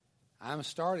I'm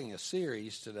starting a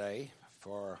series today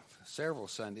for several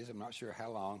Sundays, I'm not sure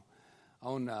how long,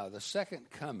 on the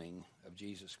second coming of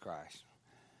Jesus Christ.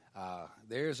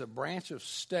 There's a branch of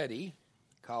study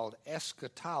called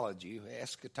eschatology.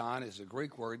 Eschaton is a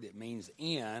Greek word that means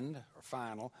end or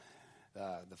final,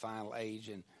 the final age.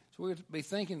 And so we'll be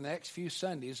thinking the next few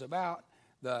Sundays about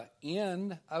the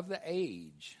end of the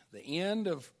age, the end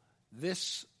of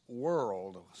this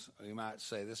world, you might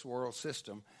say, this world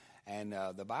system. And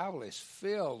the Bible is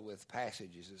filled with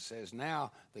passages that says,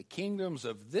 now the kingdoms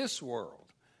of this world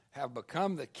have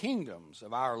become the kingdoms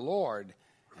of our Lord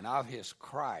and of his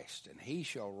Christ, and he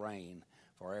shall reign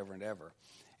forever and ever.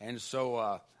 And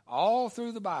so all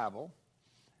through the Bible,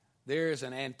 there is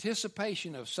an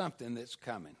anticipation of something that's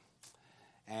coming.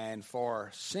 And for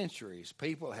centuries,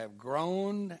 people have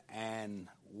groaned and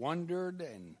wondered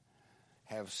and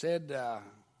have said, the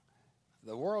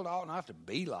world ought not to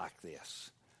be like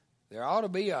this. There ought to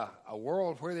be a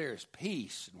world where there's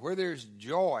peace, and where there's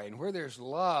joy, and where there's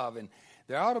love, and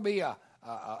there ought to be a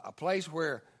place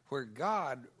where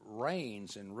God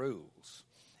reigns and rules.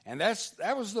 And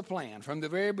that was the plan from the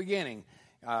very beginning.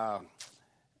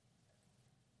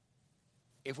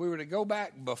 If we were to go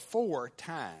back before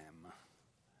time,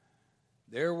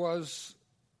 there was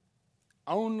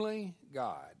only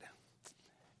God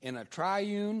in a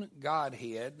triune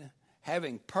Godhead,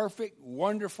 having perfect,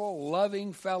 wonderful,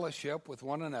 loving fellowship with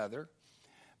one another.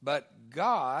 But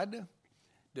God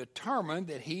determined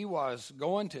that he was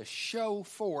going to show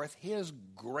forth his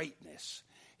greatness,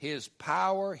 his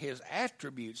power, his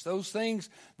attributes, those things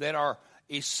that are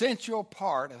essential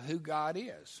part of who God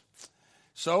is.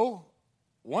 So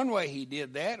one way he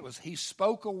did that was he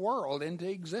spoke a world into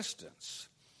existence.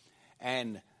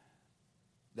 And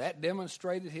that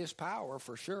demonstrated his power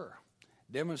for sure.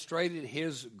 Demonstrated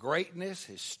his greatness,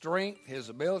 his strength, his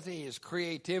ability, his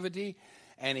creativity.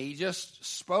 And he just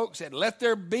spoke, said, let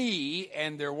there be,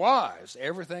 and there was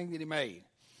everything that he made.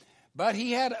 But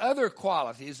he had other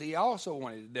qualities he also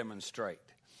wanted to demonstrate.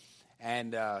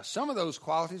 And some of those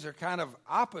qualities are kind of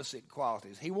opposite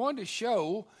qualities. He wanted to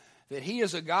show that he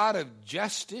is a God of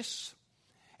justice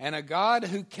and a God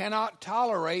who cannot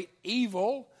tolerate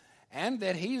evil, and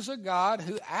that he's a God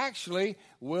who actually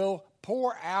will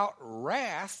pour out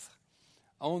wrath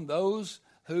on those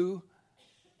who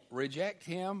reject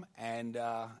him and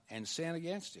sin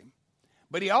against him.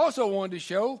 But he also wanted to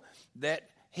show that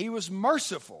he was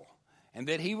merciful and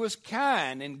that he was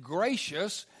kind and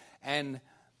gracious, and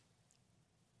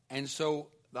so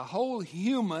the whole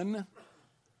human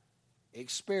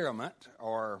experiment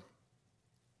or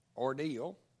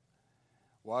ordeal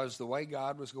was the way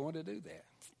God was going to do that.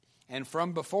 And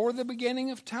from before the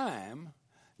beginning of time,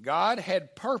 God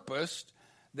had purposed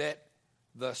that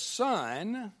the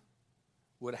Son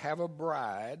would have a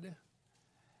bride,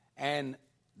 and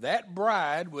that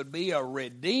bride would be a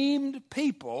redeemed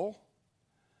people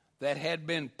that had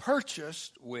been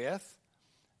purchased with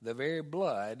the very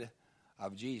blood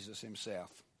of Jesus himself.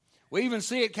 We even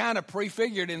see it kind of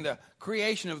prefigured in the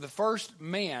creation of the first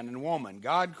man and woman.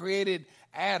 God created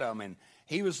Adam, and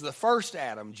he was the first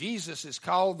Adam. Jesus is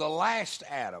called the last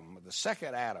Adam, the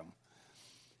second Adam.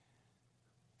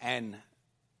 And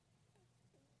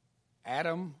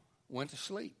Adam went to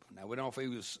sleep. Now, we don't know if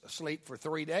he was asleep for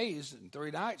 3 days and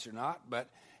 3 nights or not, but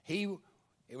it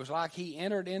was like he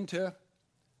entered into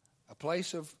a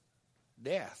place of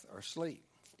death or sleep.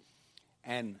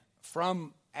 And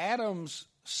from Adam's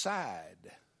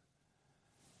side,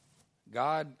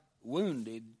 God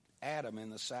wounded Adam in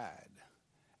the side.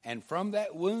 And from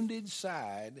that wounded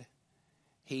side,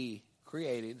 he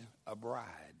created a bride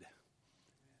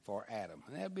for Adam.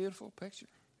 Isn't that a beautiful picture?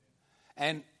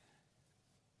 And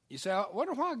you say, I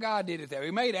wonder why God did it that way.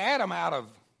 He made Adam out of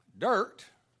dirt.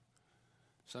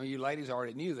 Some of you ladies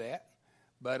already knew that.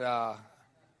 But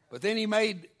then he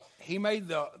made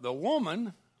the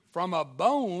woman from a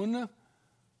bone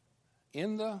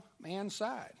in the man's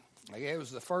side. Like it was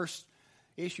the first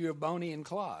issue of Boney and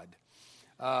Clyde.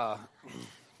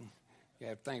 You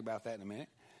have to think about that in a minute.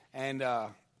 And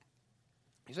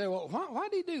you say, well, why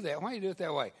did he do that? Why did he do it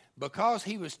that way? Because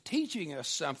he was teaching us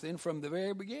something from the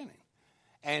very beginning.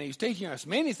 And he's teaching us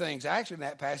many things, actually, in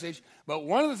that passage. But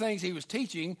one of the things he was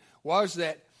teaching was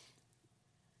that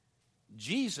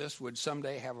Jesus would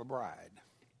someday have a bride.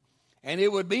 And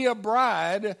it would be a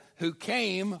bride who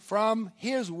came from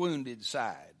his wounded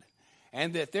side.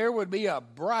 And that there would be a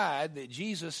bride that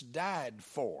Jesus died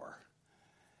for.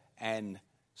 And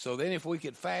so then if we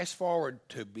could fast forward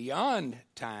to beyond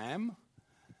time,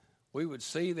 we would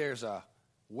see there's a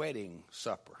wedding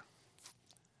supper.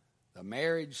 The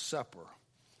marriage supper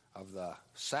of the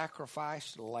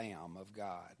sacrificed Lamb of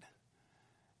God.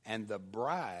 and the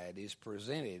bride is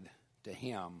presented to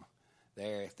him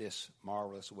there at this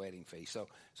marvelous wedding feast.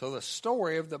 So the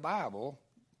story of the Bible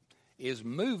is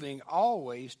moving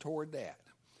always toward that,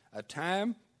 a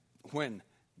time when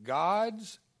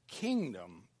God's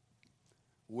kingdom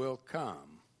will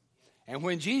come. And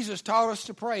when Jesus taught us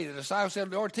to pray, the disciples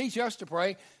said, Lord, teach us to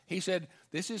pray. He said,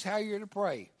 this is how you're to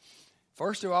pray.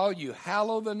 First of all, you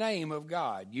hallow the name of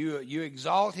God. You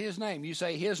exalt his name. You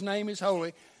say his name is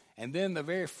holy. And then the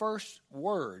very first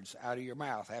words out of your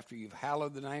mouth after you've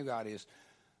hallowed the name of God is,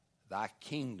 thy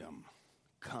kingdom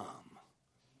come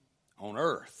on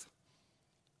earth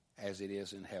as it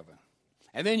is in heaven.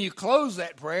 And then you close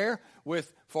that prayer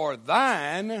with, for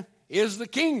thine is the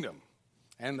kingdom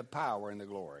and the power and the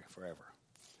glory forever.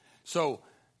 So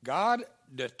God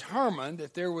determined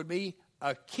that there would be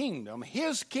a kingdom,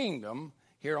 his kingdom,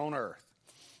 here on earth.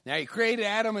 Now, he created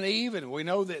Adam and Eve, and we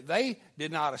know that they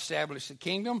did not establish the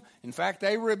kingdom. In fact,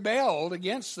 they rebelled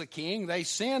against the king. They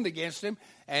sinned against him,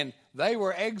 and they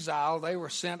were exiled. They were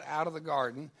sent out of the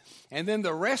garden. And then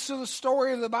the rest of the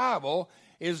story of the Bible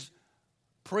is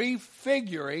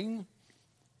prefiguring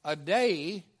a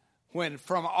day when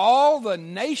from all the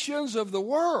nations of the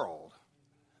world,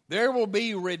 there will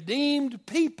be redeemed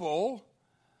people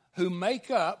who make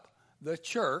up the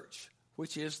church,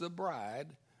 which is the bride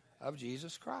of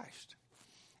Jesus Christ.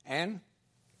 And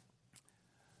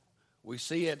we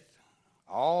see it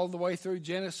all the way through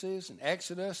Genesis and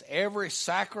Exodus. Every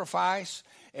sacrifice,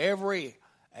 every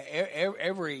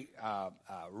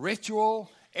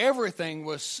ritual, everything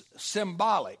was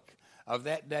symbolic of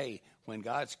that day when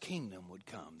God's kingdom would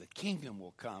come. The kingdom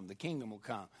will come. The kingdom will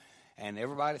come. And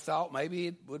everybody thought maybe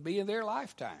it would be in their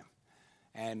lifetime.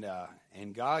 And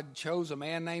God chose a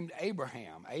man named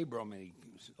Abraham. Abram, and he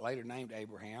was later named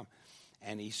Abraham.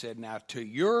 And he said, now to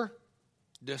your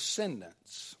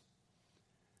descendants,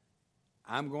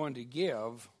 I'm going to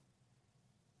give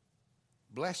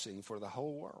blessing for the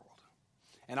whole world.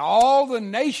 And all the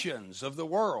nations of the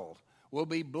world will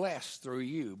be blessed through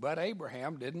you. But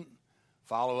Abraham didn't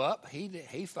follow up.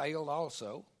 He failed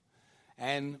also.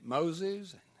 And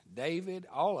Moses, David,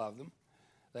 all of them,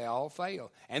 they all failed.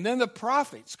 And then the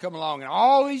prophets come along, and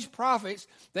all these prophets,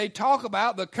 they talk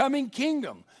about the coming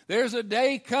kingdom. There's a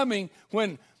day coming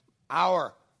when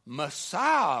our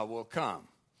Messiah will come,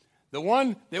 the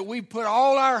one that we put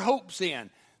all our hopes in.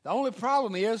 The only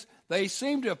problem is they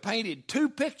seem to have painted two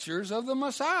pictures of the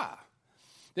Messiah.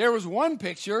 There was one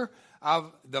picture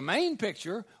of, the main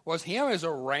picture was him as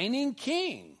a reigning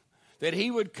king, that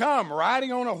he would come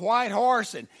riding on a white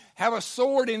horse and have a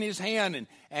sword in his hand,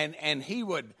 and he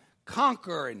would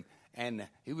conquer and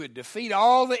he would defeat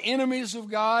all the enemies of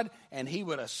God, and he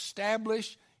would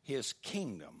establish his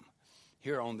kingdom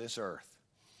here on this earth.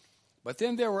 But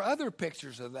then there were other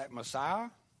pictures of that Messiah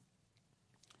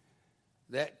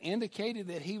that indicated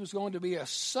that he was going to be a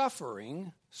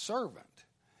suffering servant,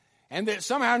 and that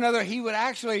somehow or another he would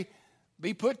actually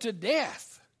be put to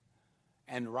death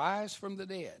and rise from the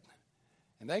dead.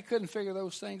 And they couldn't figure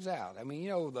those things out. I mean, you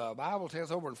know, the Bible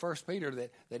tells over in 1 Peter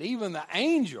that even the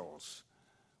angels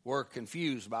were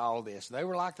confused by all this. They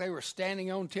were like they were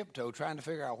standing on tiptoe trying to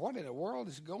figure out what in the world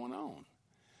is going on.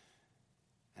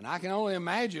 And I can only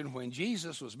imagine when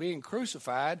Jesus was being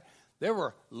crucified, there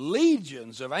were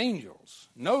legions of angels.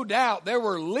 No doubt there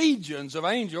were legions of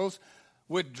angels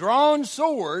with drawn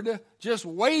sword just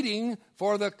waiting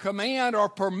for the command or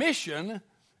permission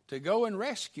to go and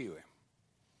rescue him.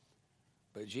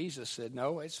 But Jesus said,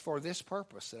 no, it's for this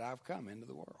purpose that I've come into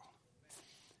the world.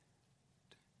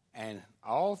 And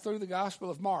all through the Gospel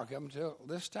of Mark up until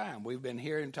this time, we've been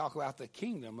hearing him talk about the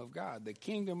kingdom of God, the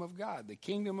kingdom of God, the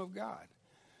kingdom of God.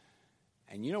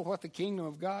 And you know what the kingdom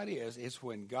of God is? It's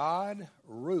when God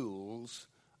rules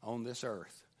on this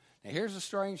earth. Now here's the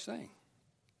strange thing.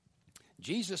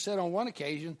 Jesus said on one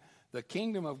occasion, the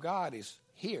kingdom of God is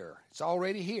here. It's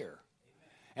already here.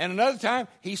 And another time,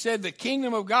 he said the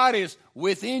kingdom of God is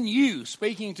within you,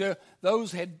 speaking to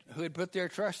those who had put their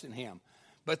trust in him.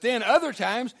 But then other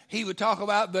times, he would talk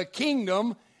about the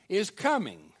kingdom is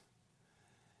coming.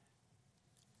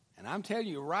 And I'm telling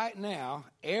you right now,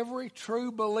 every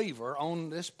true believer on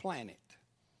this planet,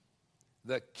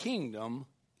 the kingdom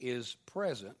is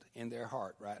present in their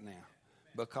heart right now.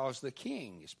 Because the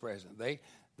king is present.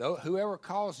 Whoever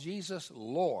calls Jesus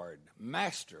Lord,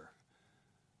 Master,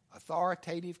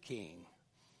 authoritative king,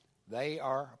 they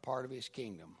are a part of his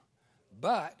kingdom.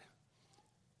 But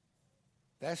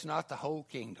that's not the whole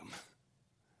kingdom.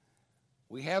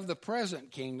 We have the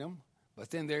present kingdom,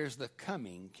 but then there's the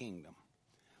coming kingdom.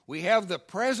 We have the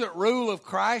present rule of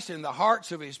Christ in the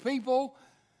hearts of his people,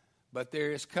 but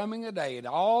there is coming a day, and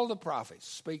all the prophets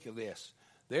speak of this,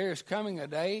 there's coming a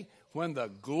day when the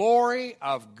glory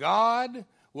of God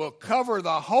will cover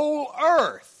the whole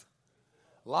earth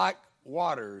like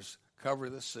waters cover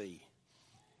the sea.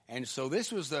 And so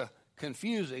this was and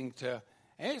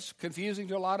it's confusing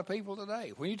to a lot of people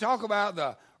today. When you talk about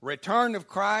the return of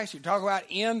Christ, you talk about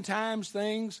end times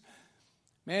things,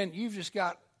 man, you've just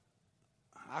got,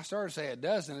 I started to say a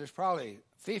dozen, there's probably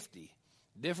 50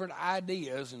 different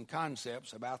ideas and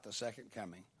concepts about the second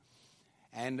coming.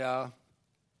 And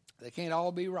they can't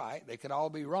all be right. They could all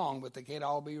be wrong, but they can't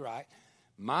all be right.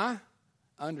 My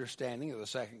understanding of the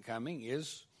second coming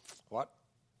is what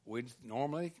we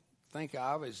normally think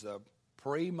of as the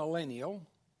pre-millennial,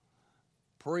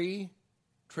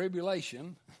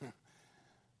 pre-tribulation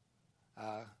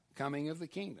coming of the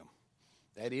kingdom.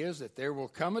 That is, that there will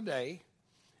come a day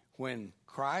when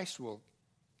Christ will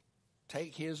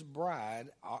take his bride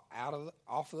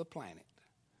off of the planet.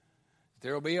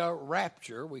 There will be a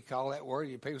rapture, we call that word.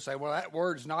 People say, well, that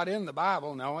word's not in the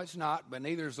Bible. No, it's not, but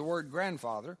neither is the word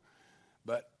grandfather.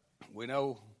 But we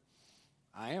know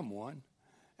I am one.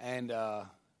 And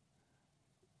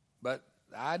but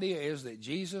the idea is that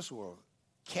Jesus will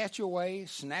catch away,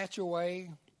 snatch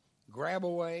away, grab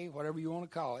away, whatever you want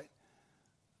to call it,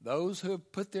 those who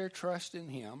have put their trust in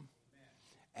him,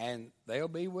 and they'll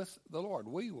be with the Lord.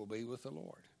 We will be with the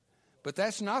Lord. But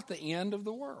that's not the end of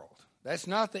the world. That's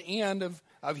not the end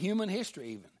of human history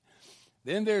even.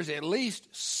 Then there's at least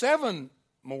 7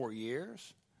 more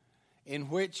years in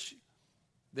which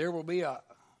there will be a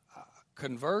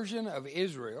conversion of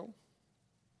Israel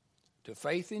to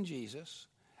faith in Jesus,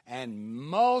 and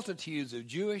multitudes of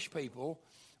Jewish people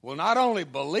will not only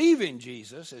believe in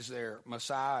Jesus as their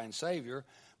Messiah and Savior,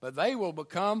 but they will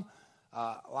become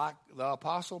like the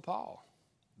Apostle Paul.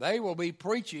 They will be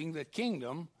preaching the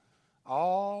kingdom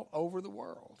all over the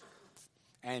world.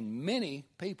 And many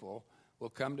people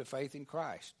will come to faith in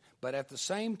Christ. But at the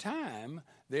same time,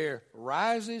 there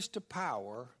rises to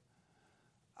power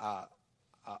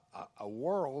a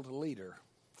world leader.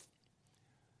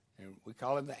 And we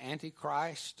call him the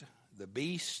Antichrist, the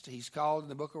beast, he's called in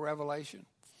the book of Revelation.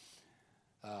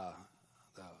 The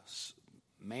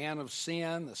man of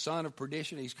sin, the son of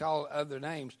perdition, he's called other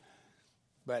names.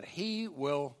 But he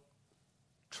will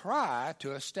try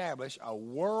to establish a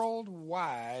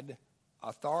worldwide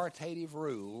authoritative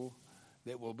rule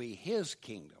that will be his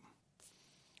kingdom.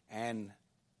 And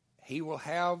he will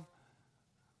have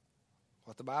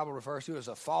what the Bible refers to as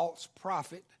a false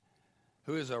prophet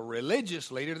who is a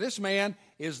religious leader. This man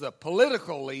is the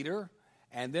political leader,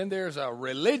 and then there's a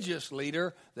religious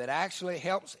leader that actually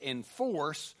helps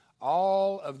enforce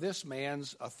all of this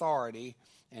man's authority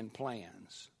and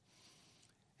plans.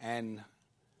 And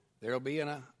there'll be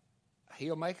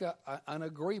he'll make an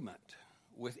agreement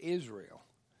with Israel.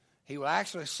 He will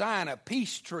actually sign a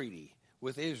peace treaty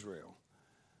with Israel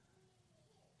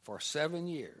for 7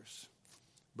 years.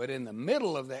 But in the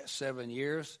middle of that 7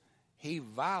 years, he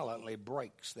violently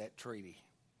breaks that treaty.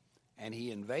 And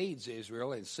he invades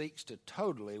Israel and seeks to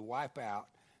totally wipe out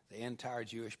the entire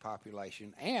Jewish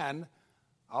population and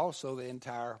also the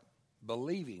entire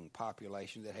believing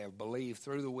population that have believed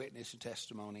through the witness and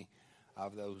testimony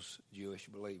of those Jewish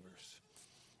believers.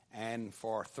 And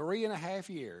for 3.5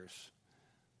 years,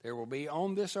 there will be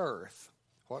on this earth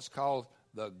what's called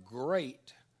the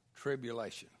Great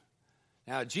Tribulation.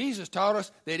 Now, Jesus taught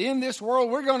us that in this world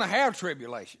we're going to have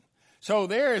tribulation. So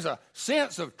there is a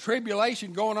sense of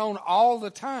tribulation going on all the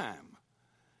time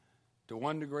to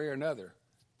one degree or another,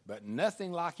 but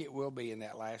nothing like it will be in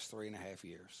that last 3.5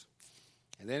 years.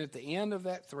 And then at the end of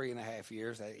that 3.5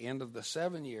 years, at the end of the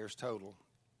 7 years total,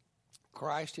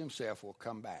 Christ himself will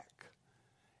come back.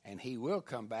 And he will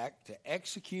come back to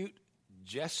execute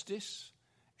justice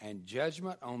and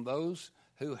judgment on those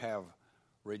who have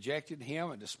rejected him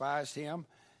and despised him.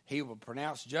 He will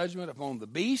pronounce judgment upon the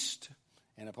beast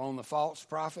and upon the false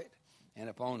prophet and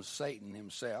upon Satan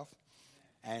himself.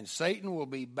 And Satan will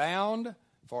be bound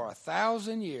for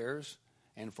 1,000 years,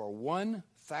 and for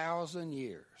 1,000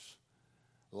 years,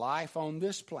 life on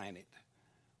this planet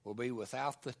will be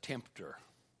without the tempter,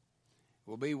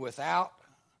 will be without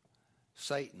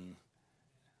Satan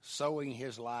sowing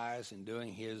his lies and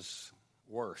doing his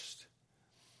worst.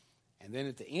 And then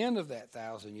at the end of that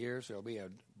 1,000 years, there will be a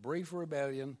brief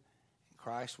rebellion, and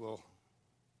Christ will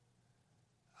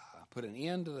put an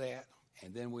end to that,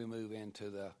 and then we move into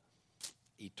the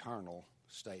eternal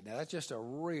state. Now, that's just a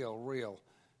real,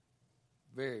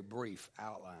 very brief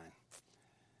outline.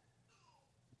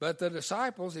 But the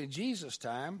disciples in Jesus'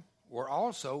 time were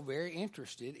also very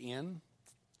interested in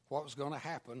what was going to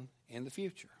happen in the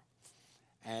future.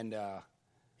 And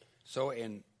so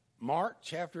in Mark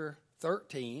chapter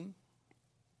 13,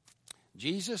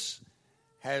 Jesus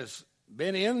has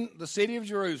been in the city of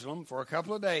Jerusalem for a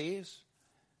couple of days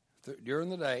during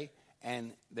the day,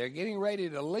 and they're getting ready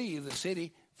to leave the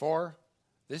city for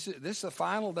this is the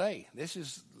final day. This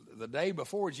is the day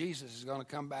before Jesus is going to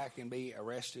come back and be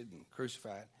arrested and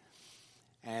crucified.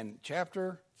 And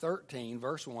chapter 13,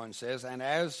 verse 1 says, "And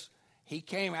as he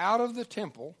came out of the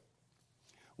temple,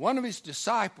 one of his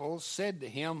disciples said to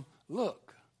him,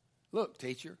 'Look,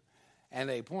 teacher.'" And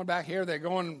they point back here. They're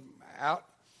going out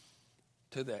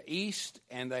to the east,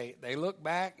 and they look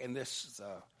back, and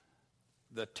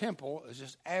the temple is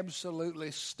just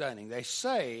absolutely stunning. They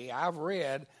say, I've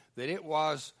read, that it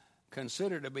was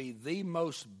considered to be the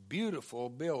most beautiful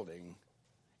building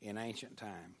in ancient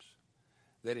times,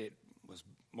 that it was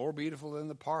more beautiful than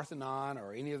the Parthenon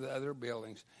or any of the other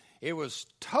buildings. It was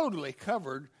totally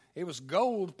covered. It was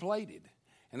gold-plated.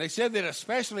 And they said that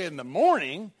especially in the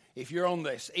morning, if you're on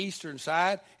the eastern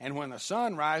side, and when the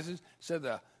sun rises, said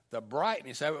the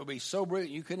brightness of it would be so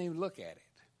brilliant you couldn't even look at it.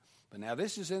 But now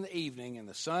this is in the evening, and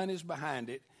the sun is behind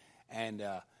it, and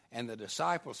the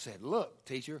disciples said, "Look,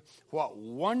 teacher, what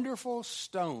wonderful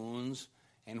stones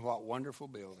and what wonderful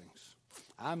buildings."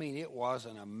 I mean, it was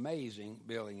an amazing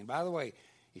building. And by the way,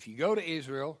 if you go to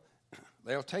Israel,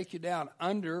 they'll take you down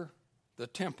under the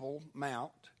Temple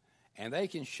Mount, and they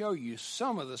can show you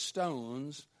some of the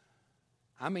stones.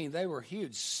 I mean, they were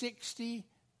huge,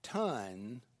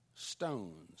 60-ton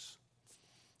stones.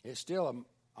 It's still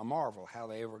a marvel how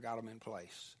they ever got them in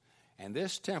place. And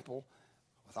this temple,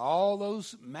 with all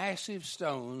those massive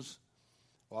stones,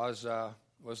 was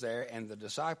there. And the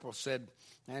disciples said,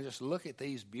 "Man, just look at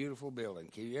these beautiful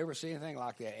buildings. Can you ever see anything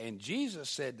like that?" And Jesus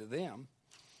said to them,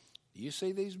 "Do you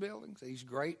see these buildings, these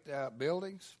great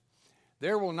buildings?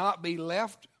 There will not be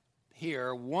left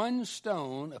here one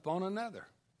stone upon another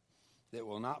that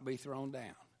will not be thrown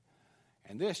down."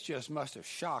 And this just must have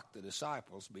shocked the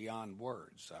disciples beyond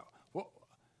words. So,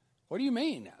 what do you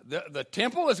mean? The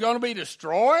temple is going to be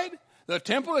destroyed? The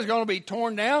temple is going to be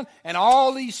torn down, and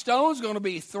all these stones are going to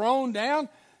be thrown down?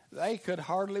 They could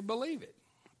hardly believe it.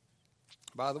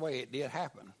 By the way, it did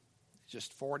happen.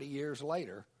 Just 40 years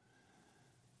later,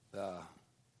 the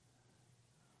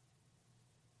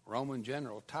Roman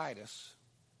general Titus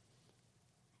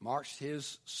marched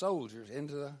his soldiers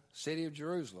into the city of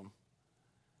Jerusalem,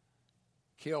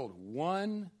 killed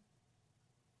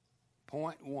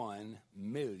 1.1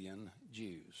 million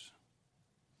Jews.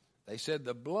 They said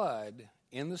the blood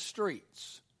in the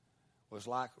streets was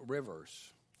like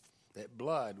rivers, that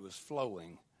blood was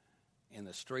flowing in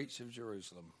the streets of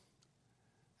Jerusalem.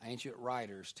 Ancient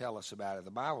writers tell us about it.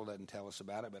 The Bible doesn't tell us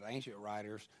about it, but ancient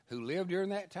writers who lived during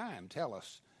that time tell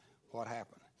us what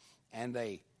happened. And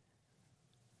they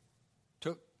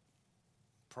took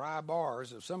pry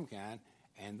bars of some kind,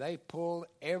 and they pulled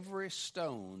every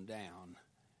stone down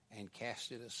and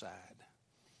cast it aside.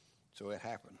 So it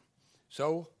happened.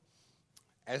 So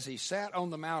as he sat on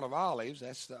the Mount of Olives,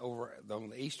 that's on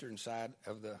the eastern side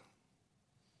of the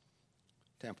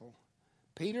temple,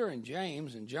 Peter and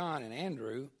James and John and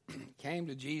Andrew came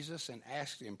to Jesus and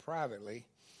asked him privately,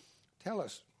 "Tell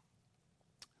us,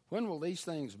 when will these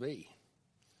things be?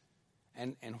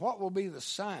 And what will be the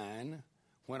sign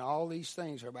when all these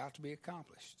things are about to be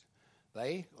accomplished?"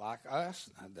 They, like us,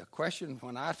 the question,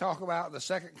 when I talk about the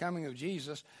second coming of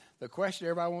Jesus, the question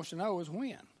everybody wants to know is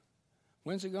when.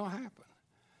 When's it going to happen?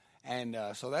 And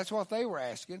so that's what they were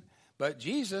asking. But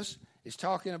Jesus is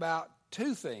talking about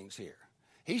two things here.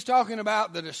 He's talking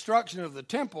about the destruction of the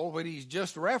temple, which he's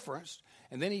just referenced,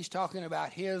 and then he's talking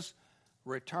about his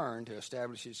return to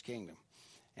establish his kingdom.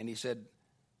 And he said,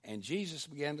 "And Jesus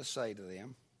began to say to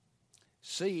them,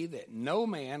 'See that no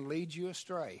man leads you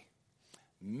astray.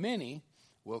 Many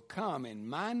will come in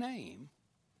my name,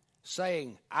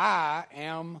 saying, I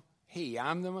am he,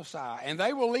 I'm the Messiah, and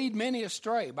they will lead many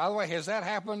astray.'" By the way, has that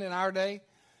happened in our day?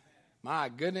 My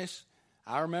goodness.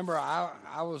 I remember I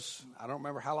don't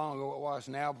remember how long ago it was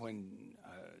now, when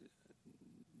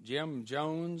Jim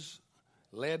Jones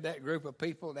led that group of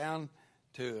people down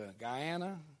to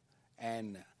Guyana,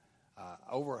 and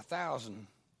over 1,000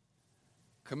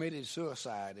 committed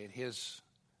suicide in his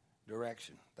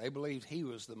direction. They believed he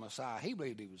was the Messiah. He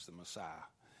believed he was the Messiah.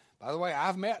 By the way,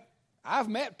 I've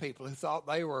met people who thought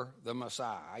they were the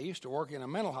Messiah. I used to work in a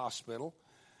mental hospital,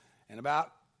 and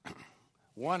about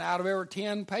 1 out of every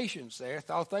 10 patients there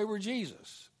thought they were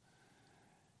Jesus.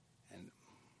 And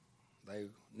they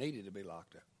needed to be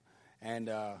locked up.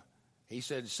 And he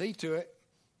said, "See to it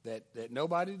that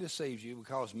nobody deceives you,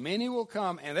 because many will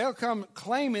come, and they'll come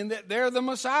claiming that they're the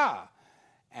Messiah.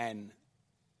 And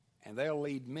they'll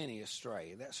lead many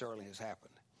astray." That certainly has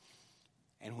happened.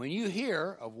 And when you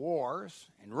hear of wars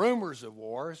and rumors of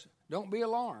wars, don't be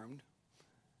alarmed.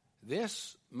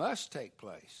 This must take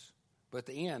place, but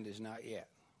the end is not yet.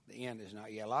 The end is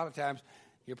not yet. A lot of times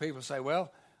you hear people say,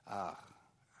 well,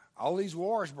 all these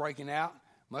wars breaking out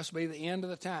must be the end of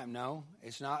the time. No,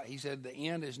 it's not. He said the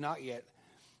end is not yet.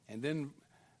 And then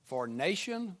for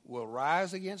nation will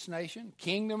rise against nation,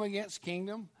 kingdom against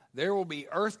kingdom. There will be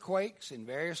earthquakes in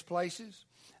various places.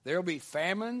 There will be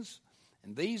famines.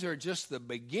 And these are just the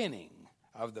beginning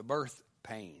of the birth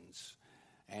pains.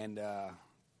 And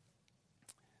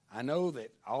I know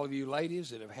that all of you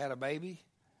ladies that have had a baby,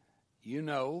 you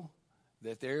know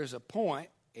that there's a point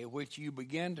at which you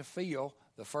begin to feel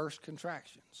the first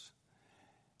contractions.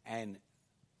 And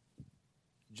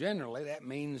generally that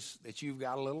means that you've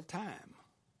got a little time.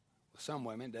 With some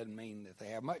women, it doesn't mean that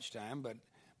they have much time,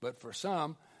 but for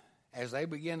some, as they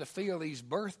begin to feel these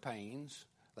birth pains,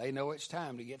 they know it's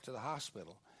time to get to the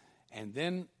hospital. And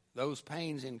then those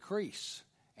pains increase.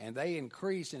 And they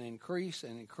increase and increase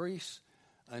and increase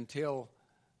until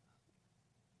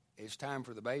it's time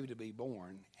for the baby to be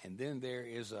born. And then there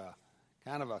is a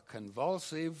kind of a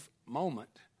convulsive moment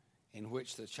in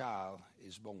which the child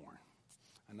is born.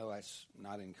 I know that's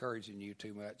not encouraging you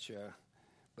too much,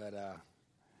 but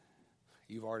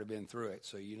you've already been through it,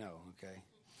 so you know, okay?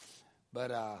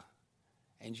 But,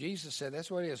 and Jesus said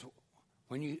that's what it is.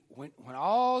 When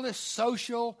all this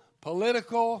social,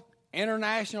 political,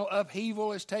 international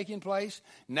upheaval is taking place,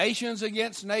 nations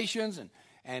against nations,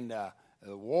 and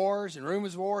wars and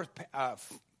rumors of wars,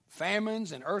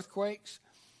 famines and earthquakes,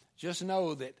 just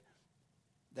know that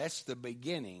that's the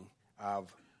beginning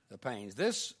of the pains.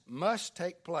 This must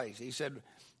take place. He said,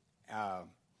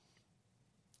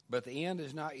 but the end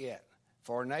is not yet.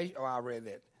 I read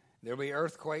that. There'll be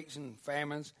earthquakes and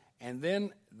famines. And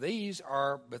then these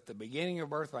are but the beginning of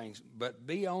birth pains. But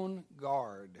be on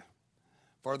guard,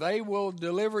 for they will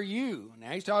deliver you.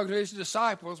 Now he's talking to his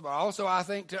disciples, but also I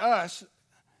think to us,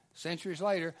 centuries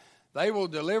later, they will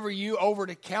deliver you over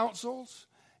to councils.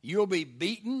 You'll be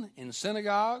beaten in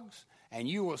synagogues, and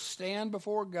you will stand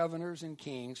before governors and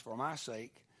kings for my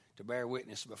sake to bear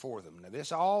witness before them. Now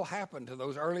this all happened to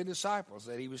those early disciples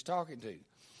that he was talking to.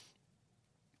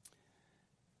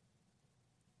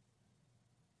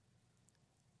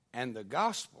 And the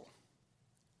gospel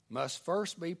must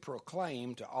first be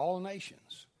proclaimed to all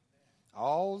nations,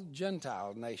 all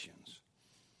Gentile nations.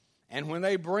 And when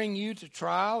they bring you to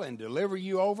trial and deliver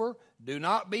you over, do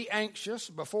not be anxious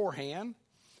beforehand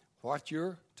what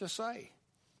you're to say.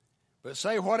 But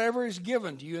say whatever is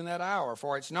given to you in that hour,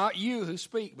 for it's not you who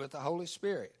speak, but the Holy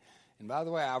Spirit. And by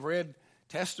the way, I've read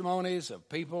testimonies of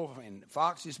people in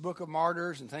Fox's Book of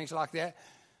Martyrs and things like that,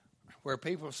 where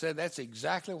people said that's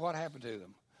exactly what happened to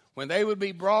them. When they would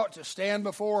be brought to stand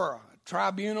before a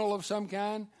tribunal of some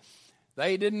kind,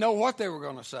 they didn't know what they were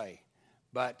going to say,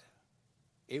 but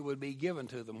it would be given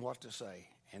to them what to say,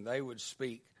 and they would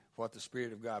speak what the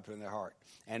Spirit of God put in their heart.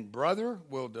 And brother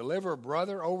will deliver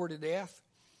brother over to death,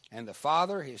 and the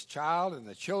father his child, and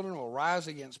the children will rise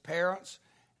against parents,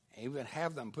 and even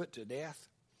have them put to death.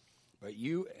 But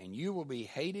you will be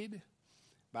hated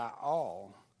by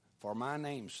all for my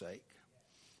name's sake,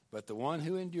 but the one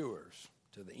who endures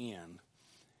to the end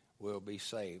will be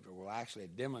saved, or will actually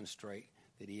demonstrate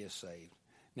that he is saved.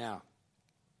 Now,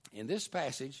 in this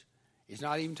passage, it's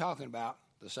not even talking about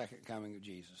the second coming of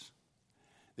Jesus.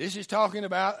 This is talking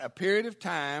about a period of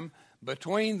time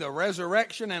between the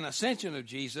resurrection and ascension of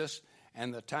Jesus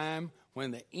and the time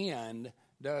when the end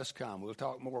does come. We'll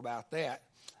talk more about that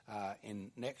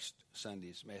in next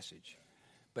Sunday's message.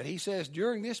 But he says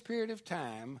during this period of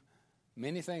time,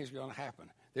 many things are going to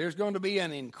happen. There's going to be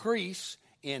an increase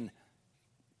in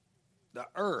the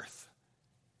earth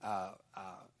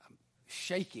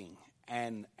shaking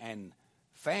and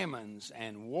famines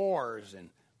and wars. And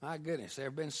my goodness, there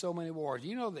have been so many wars.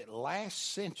 You know that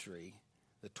last century,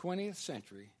 the 20th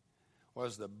century,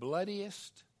 was the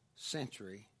bloodiest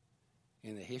century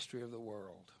in the history of the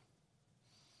world.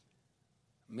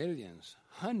 Millions,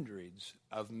 hundreds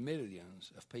of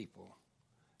millions of people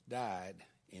died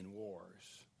in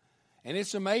wars. And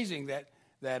it's amazing that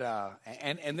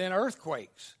and then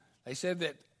earthquakes. They said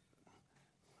that,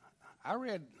 I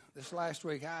read this last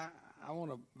week, I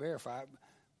want to verify it,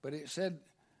 but it said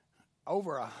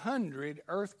over 100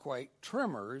 earthquake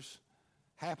tremors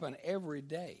happen every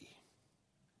day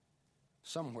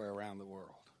somewhere around the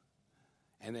world.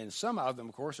 And then some of them,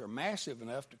 of course, are massive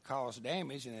enough to cause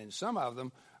damage, and then some of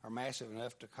them are massive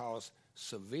enough to cause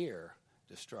severe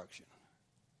destruction.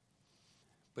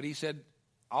 But he said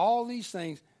all these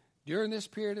things, during this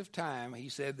period of time, he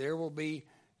said there will be,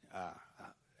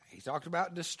 he talked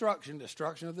about destruction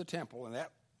of the temple, and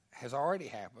that has already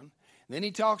happened. Then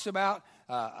he talks about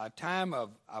a time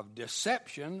of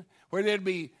deception where there'd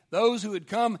be those who would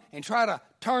come and try to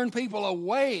turn people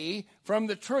away from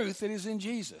the truth that is in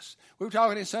Jesus. We were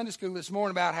talking in Sunday school this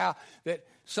morning about how that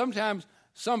sometimes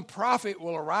some prophet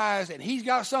will arise and he's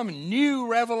got some new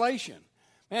revelation.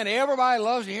 Man, everybody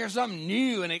loves to hear something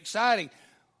new and exciting.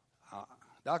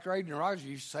 Dr. Adrian Rogers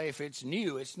used to say if it's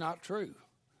new, it's not true,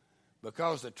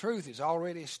 because the truth is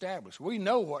already established. We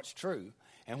know what's true.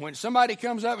 And when somebody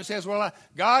comes up and says, well,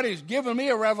 God has given me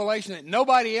a revelation that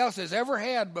nobody else has ever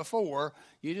had before,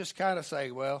 you just kind of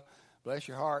say, well, bless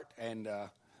your heart, and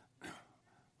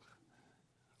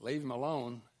leave him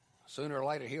alone. Sooner or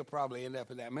later, he'll probably end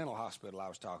up in that mental hospital I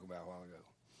was talking about a while ago,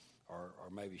 or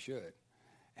maybe should.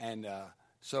 And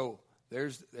so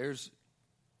there's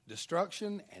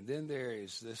destruction, and then there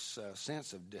is this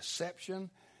sense of deception.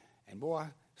 And boy,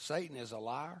 Satan is a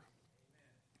liar.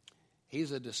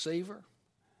 He's a deceiver.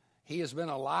 He has been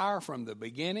a liar from the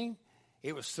beginning.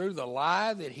 It was through the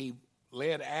lie that he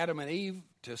led Adam and Eve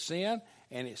to sin,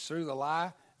 and it's through the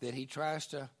lie that he tries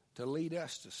to lead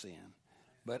us to sin.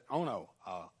 But on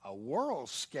a world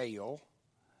scale,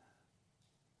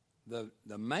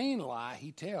 the main lie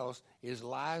he tells is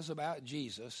lies about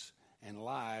Jesus and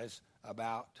lies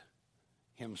about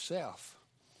himself.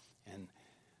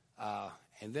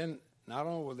 And then not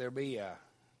only will there be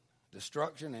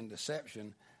destruction and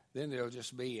deception, then there'll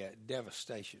just be a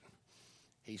devastation.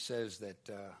 He says that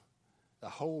the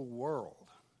whole world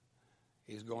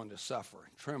is going to suffer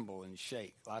and tremble and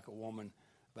shake like a woman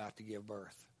about to give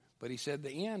birth. But he said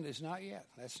the end is not yet.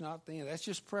 That's not the end. That's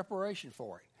just preparation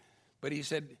for it. But he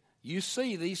said, you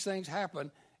see these things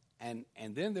happen, and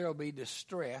then there'll be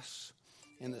distress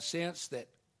in the sense that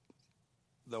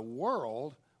the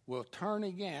world will turn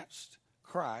against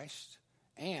Christ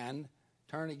and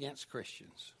turn against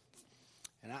Christians.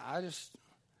 And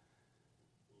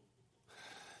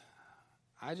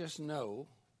I just know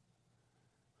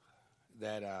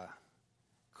that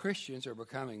Christians are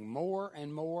becoming more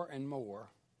and more and more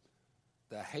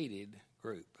the hated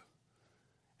group.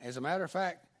 As a matter of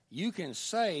fact, you can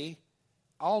say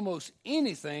almost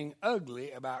anything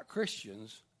ugly about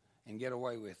Christians and get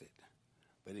away with it.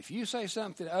 But if you say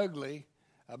something ugly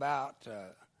about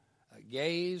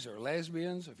gays or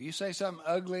lesbians, if you say something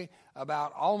ugly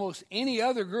about almost any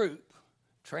other group,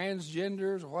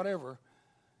 transgenders or whatever,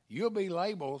 you'll be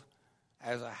labeled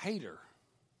as a hater.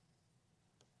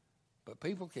 But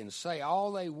people can say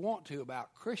all they want to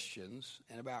about Christians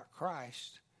and about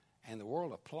Christ, and the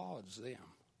world applauds them.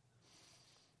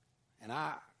 And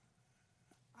I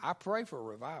pray for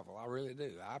revival. I really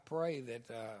do. I pray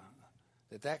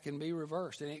that can be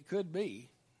reversed, and it could be.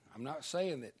 I'm not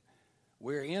saying that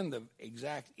we're in the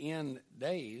exact end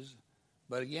days,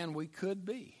 but again, we could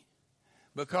be.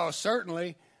 Because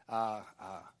certainly all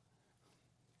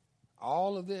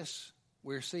of this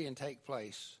we're seeing take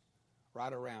place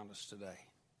right around us today.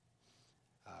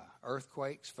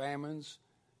 Earthquakes, famines,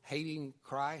 hating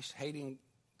Christ's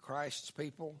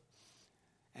people.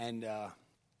 And I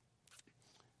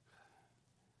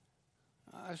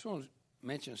just want to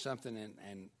mention something,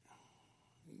 and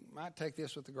you might take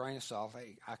this with a grain of salt.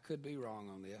 Hey, I could be wrong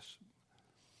on this.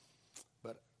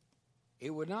 But it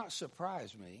would not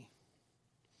surprise me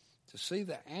to see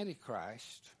the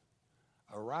Antichrist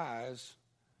arise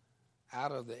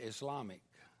out of the Islamic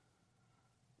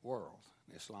world,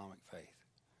 Islamic faith.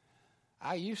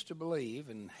 I used to believe,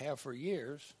 and have for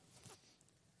years,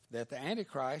 that the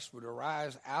Antichrist would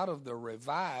arise out of the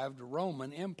revived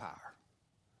Roman Empire.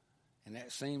 And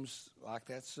that seems like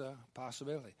that's a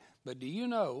possibility. But do you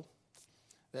know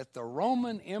that the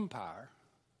Roman Empire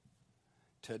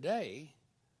today,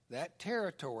 that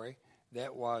territory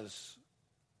that was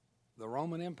the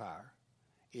Roman Empire,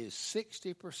 is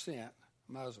 60%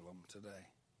 Muslim today.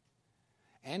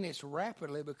 And it's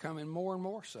rapidly becoming more and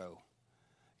more so.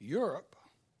 Europe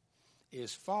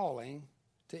is falling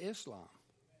to Islam.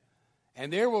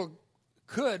 And there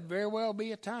could very well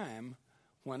be a time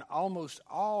when almost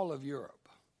all of Europe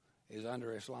is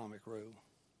under Islamic rule.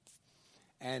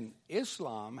 And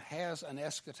Islam has an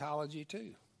eschatology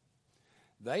too.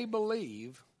 They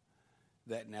believe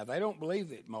that, now they don't believe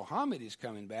that Muhammad is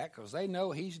coming back because they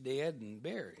know he's dead and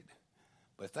buried.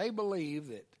 But they believe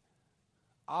that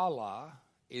Allah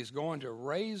is going to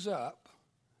raise up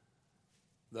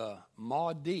the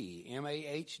Mahdi,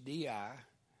 M-A-H-D-I.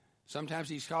 Sometimes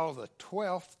he's called the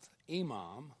 12th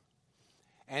Imam.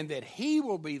 And that he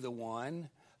will be the one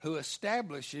who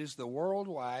establishes the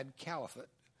worldwide caliphate,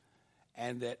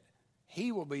 and that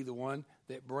he will be the one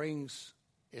that brings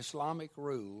Islamic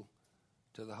rule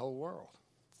to the whole world.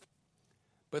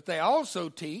 But they also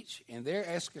teach in their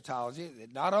eschatology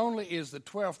that not only is the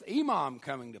 12th Imam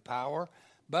coming to power,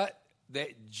 but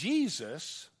that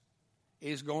Jesus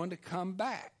is going to come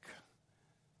back.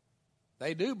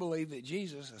 They do believe that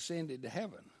Jesus ascended to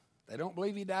heaven. They don't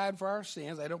believe he died for our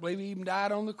sins. They don't believe he even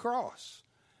died on the cross.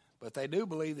 But they do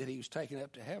believe that he was taken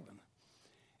up to heaven.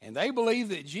 And they believe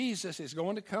that Jesus is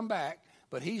going to come back,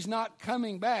 but he's not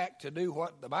coming back to do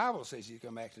what the Bible says he's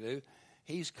coming back to do.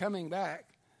 He's coming back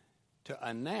to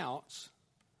announce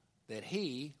that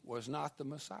he was not the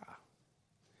Messiah.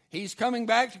 He's coming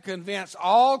back to convince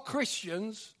all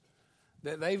Christians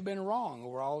that they've been wrong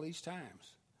over all these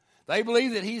times. They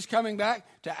believe that he's coming back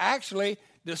to actually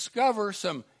discover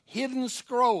some hidden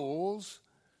scrolls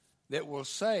that will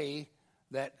say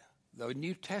that the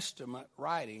New Testament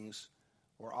writings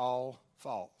were all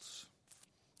false.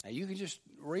 Now, you can just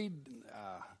read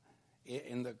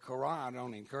in the Quran. I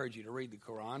don't encourage you to read the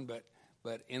Quran,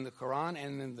 but in the Quran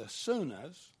and in the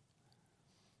Sunnahs,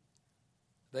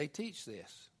 they teach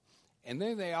this. And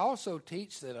then they also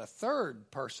teach that a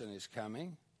third person is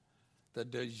coming, the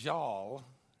Dajjal,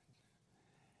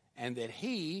 and that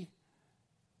he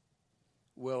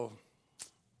will,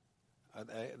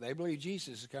 they believe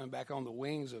Jesus is coming back on the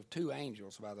wings of two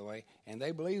angels, by the way, and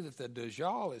they believe that the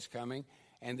Dajjal is coming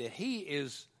and that he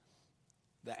is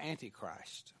the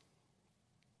Antichrist.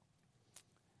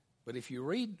 But if you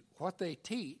read what they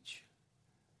teach,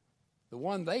 the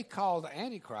one they call the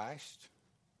Antichrist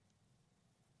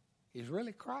is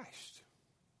really Christ.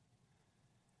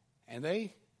 And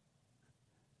they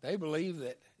believe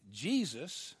that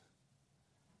Jesus,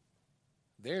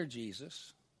 their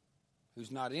Jesus,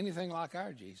 who's not anything like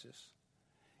our Jesus,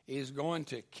 is going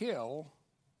to kill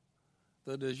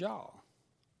the Dajjal.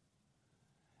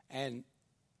 And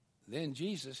then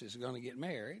Jesus is going to get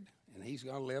married, and he's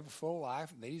going to live a full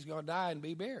life, and then he's going to die and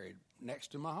be buried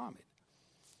next to Muhammad.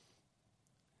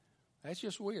 That's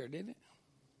just weird, isn't it?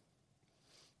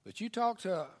 But you talk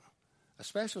to,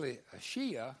 especially a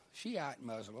Shiite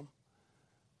Muslim,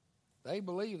 they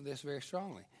believe this very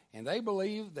strongly. And they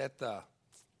believe that the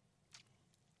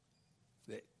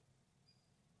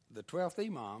 12th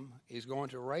Imam is going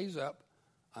to raise up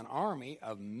an army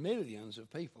of millions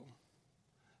of people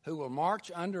who will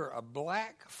march under a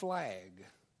black flag.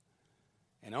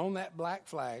 And on that black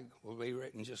flag will be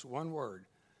written just one word,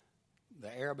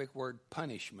 the Arabic word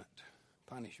punishment.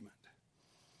 Punishment.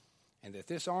 And that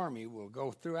this army will go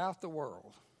throughout the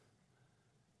world,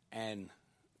 and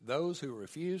those who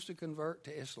refuse to convert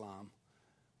to Islam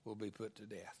will be put to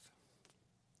death.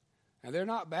 And they're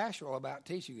not bashful about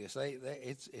teaching this.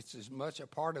 It's as much a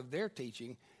part of their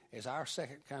teaching as our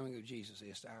second coming of Jesus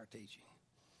is to our teaching.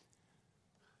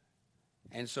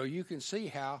 And so you can see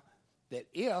how that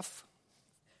if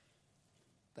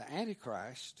the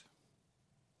Antichrist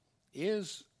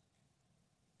is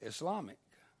Islamic,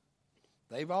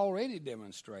 they've already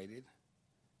demonstrated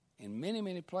in many,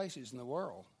 many places in the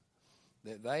world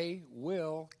that they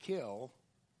will kill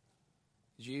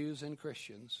Jews and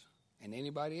Christians and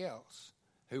anybody else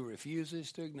who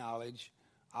refuses to acknowledge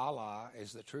Allah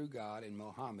as the true God and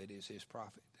Muhammad is his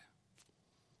prophet.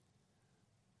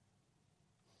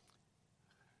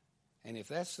 And if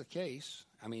that's the case,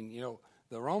 I mean,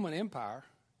 the Roman Empire,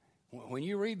 when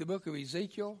you read the book of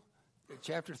Ezekiel,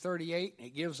 chapter 38,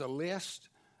 it gives a list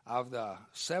of the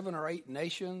 7 or 8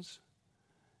 nations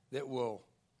that will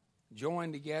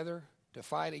join together to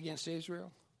fight against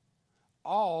Israel.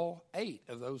 All 8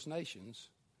 of those nations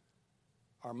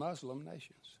are Muslim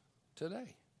nations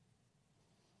today.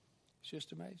 It's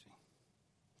just amazing.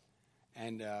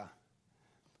 And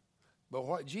but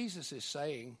what Jesus is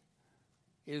saying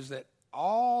is that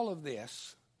all of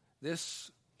this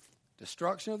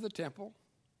destruction of the temple,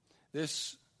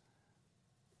 this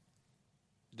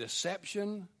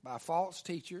deception by false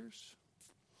teachers,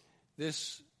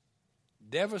 this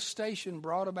devastation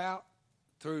brought about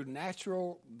through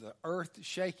the earth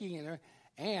shaking,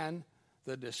 and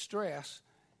the distress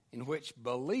in which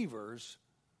believers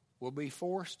will be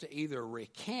forced to either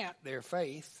recant their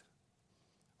faith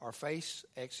or face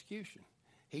execution.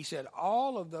 He said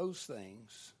all of those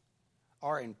things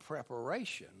are in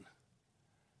preparation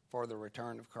for the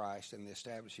return of Christ and the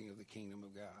establishing of the kingdom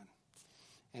of God.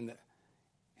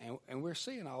 And we're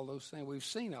seeing all those things. We've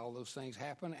seen all those things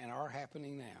happen and are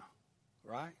happening now.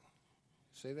 Right?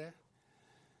 See that?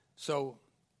 So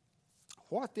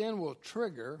what then will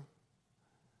trigger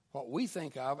what we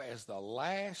think of as the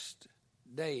last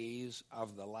days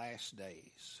of the last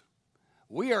days?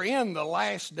 We are in the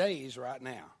last days right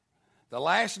now. The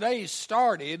last days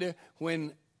started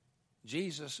when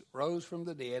Jesus rose from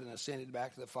the dead and ascended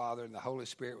back to the Father, and the Holy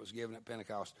Spirit was given at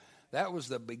Pentecost. That was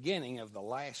the beginning of the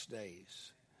last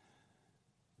days.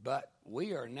 But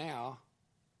we are now,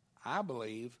 I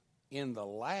believe, in the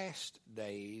last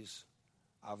days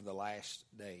of the last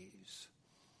days.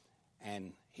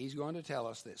 And he's going to tell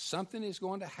us that something is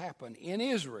going to happen in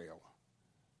Israel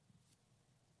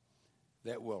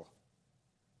that will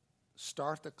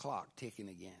start the clock ticking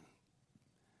again.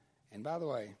 And by the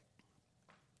way,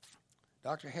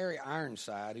 Dr. Harry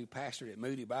Ironside, who pastored at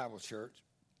Moody Bible Church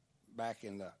back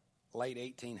in the late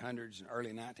 1800s and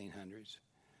early 1900s,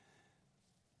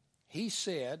 he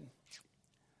said,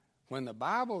 when the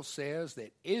Bible says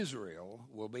that Israel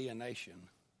will be a nation,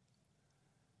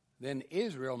 then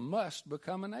Israel must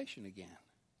become a nation again.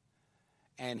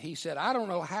 And he said, I don't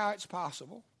know how it's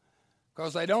possible,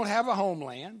 because they don't have a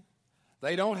homeland.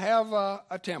 They don't have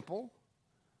a temple.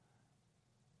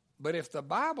 But if the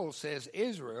Bible says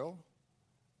Israel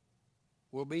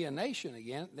will be a nation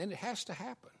again, then it has to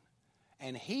happen.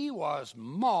 And he was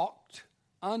mocked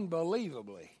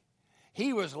unbelievably.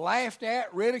 He was laughed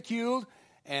at, ridiculed,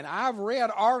 and I've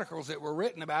read articles that were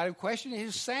written about him questioning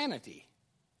his sanity.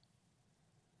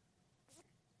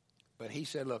 But he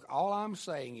said, look, all I'm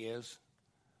saying is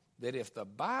that if the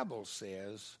Bible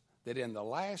says that in the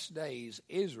last days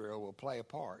Israel will play a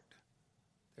part,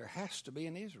 there has to be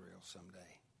an Israel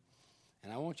someday.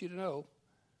 And I want you to know,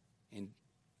 in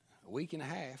a week and a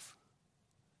half,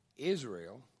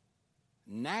 Israel,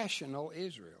 national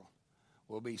Israel,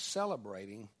 will be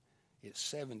celebrating its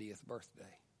 70th birthday.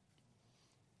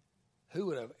 Who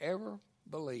would have ever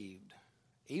believed,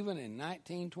 even in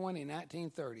 1920,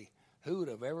 1930, who would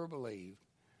have ever believed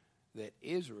that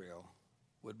Israel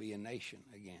would be a nation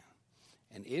again?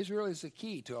 And Israel is the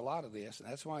key to a lot of this, and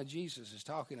that's why Jesus is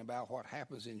talking about what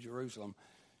happens in Jerusalem.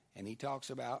 And he talks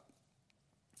about,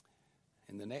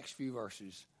 in the next few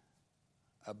verses,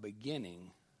 a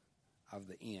beginning of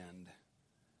the end.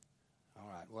 All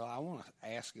right, well, I want to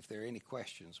ask if there are any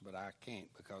questions, but I can't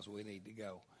because we need to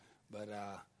go. But,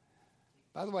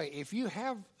 by the way, if you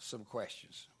have some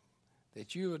questions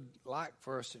that you would like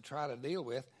for us to try to deal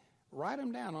with, write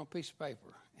them down on a piece of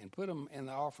paper and put them in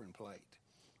the offering plate.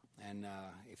 And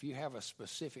if you have a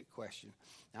specific question.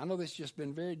 Now, I know this has just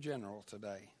been very general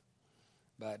today,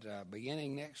 but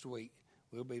beginning next week,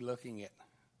 we'll be looking at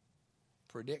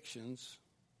predictions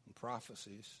and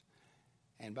prophecies.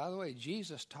 And by the way,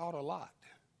 Jesus taught a lot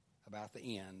about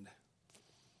the end.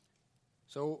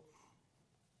 So,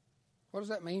 what does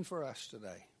that mean for us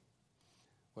today?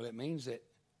 Well, it means that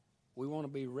we want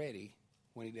to be ready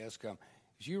when he does come.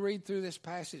 As you read through this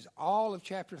passage, all of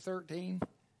chapter 13,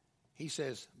 he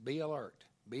says, be alert,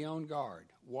 be on guard,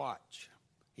 watch.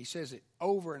 He says it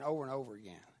over and over and over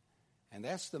again. And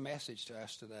that's the message to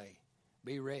us today.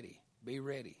 Be ready, be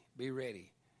ready, be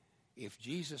ready. If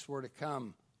Jesus were to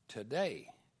come today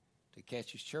to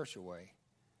catch his church away,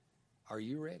 are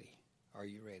you ready? Are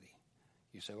you ready?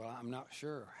 You say, well, I'm not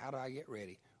sure. How do I get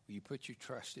ready? Well, you put your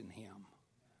trust in him.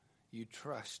 You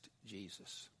trust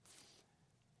Jesus.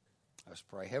 Let's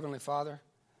pray. Heavenly Father,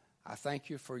 I thank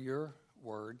you for your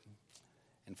word.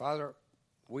 And Father,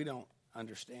 we don't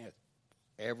understand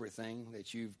everything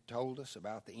that you've told us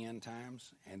about the end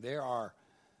times. And there are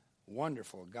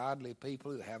wonderful, godly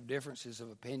people who have differences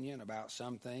of opinion about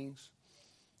some things.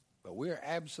 But we're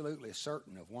absolutely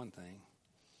certain of one thing.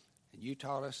 And you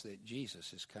taught us that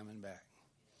Jesus is coming back.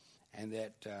 And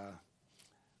that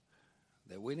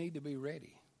we need to be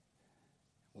ready.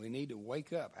 We need to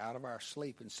wake up out of our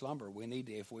sleep and slumber. We need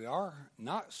to, if we are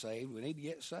not saved, we need to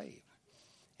get saved.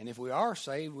 And if we are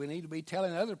saved, we need to be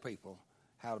telling other people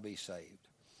how to be saved.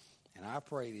 And I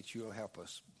pray that you'll help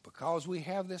us, because we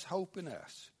have this hope in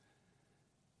us,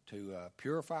 to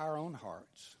purify our own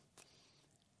hearts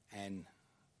and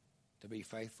to be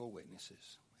faithful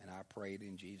witnesses. And I pray it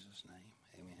in Jesus' name.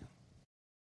 Amen.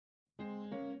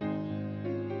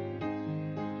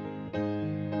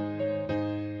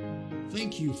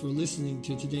 Thank you for listening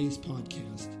to today's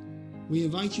podcast. We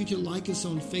invite you to like us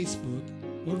on Facebook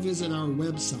or visit our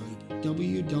website,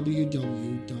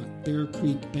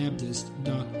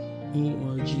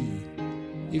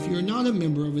 www.bearcreekbaptist.org. If you're not a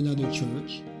member of another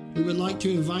church, we would like to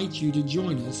invite you to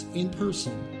join us in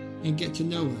person and get to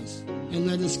know us, and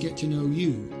let us get to know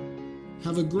you.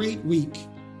 Have a great week,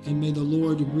 and may the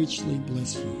Lord richly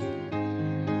bless you.